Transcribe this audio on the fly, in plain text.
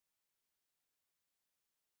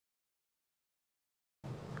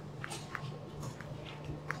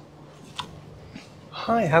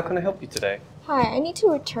Hi, how can I help you today? Hi, I need to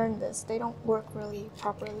return this. They don't work really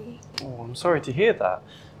properly. Oh, I'm sorry to hear that.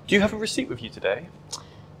 Do you have a receipt with you today?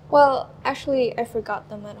 Well, actually, I forgot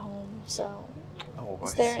them at home, so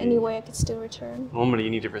is there any way I could still return? Normally you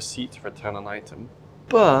need a receipt to return an item,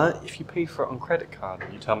 but if you paid for it on credit card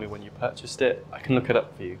and you tell me when you purchased it, I can look it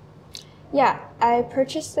up for you. Yeah, I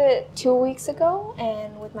purchased it 2 weeks ago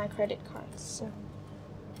and with my credit card, so...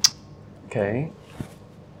 Okay.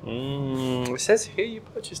 It says here you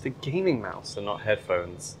purchased a gaming mouse and not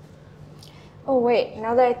headphones. Oh wait,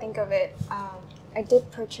 now that I think of it, I did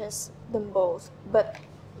purchase them both, but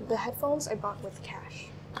the headphones I bought with cash.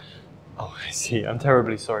 Oh, I see. I'm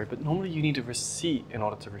terribly sorry, but normally you need a receipt in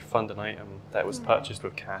order to refund an item that was purchased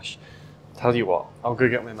with cash. Tell you what, I'll go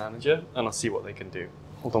get my manager and I'll see what they can do.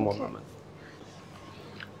 Hold on one moment.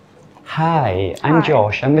 Hi, I'm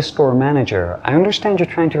Josh. I'm the store manager. I understand you're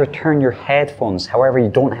trying to return your headphones, however you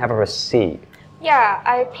don't have a receipt. Yeah,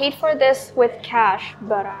 I paid for this with cash,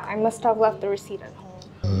 but I must have left the receipt at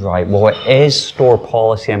home. Right, well it is store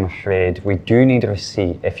policy, I'm afraid. We do need a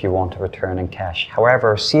receipt if you want to return in cash.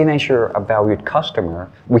 However, seeing as you're a valued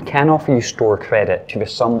customer, we can offer you store credit to the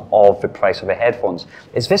sum of the price of the headphones.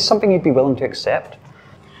 Is this something you'd be willing to accept?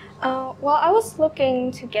 Well, I was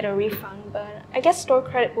looking to get a refund, but I guess store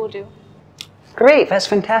credit will do. Great, that's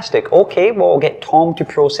fantastic. Okay, well I'll get Tom to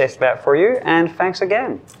process that for you, and thanks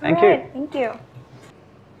again. Thank you. Thank you.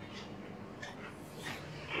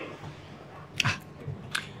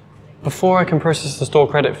 Before I can process the store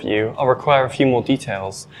credit for you, I'll require a few more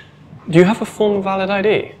details. Do you have a form of valid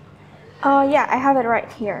ID? Yeah, I have it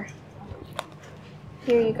right here.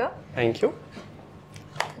 Here you go. Thank you.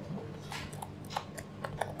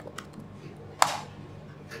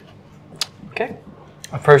 Okay.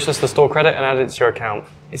 I've processed the store credit and added it to your account.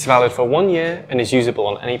 It's valid for 1 year and is usable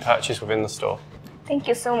on any purchase within the store. Thank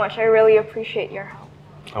you so much. I really appreciate your help.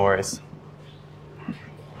 No worries.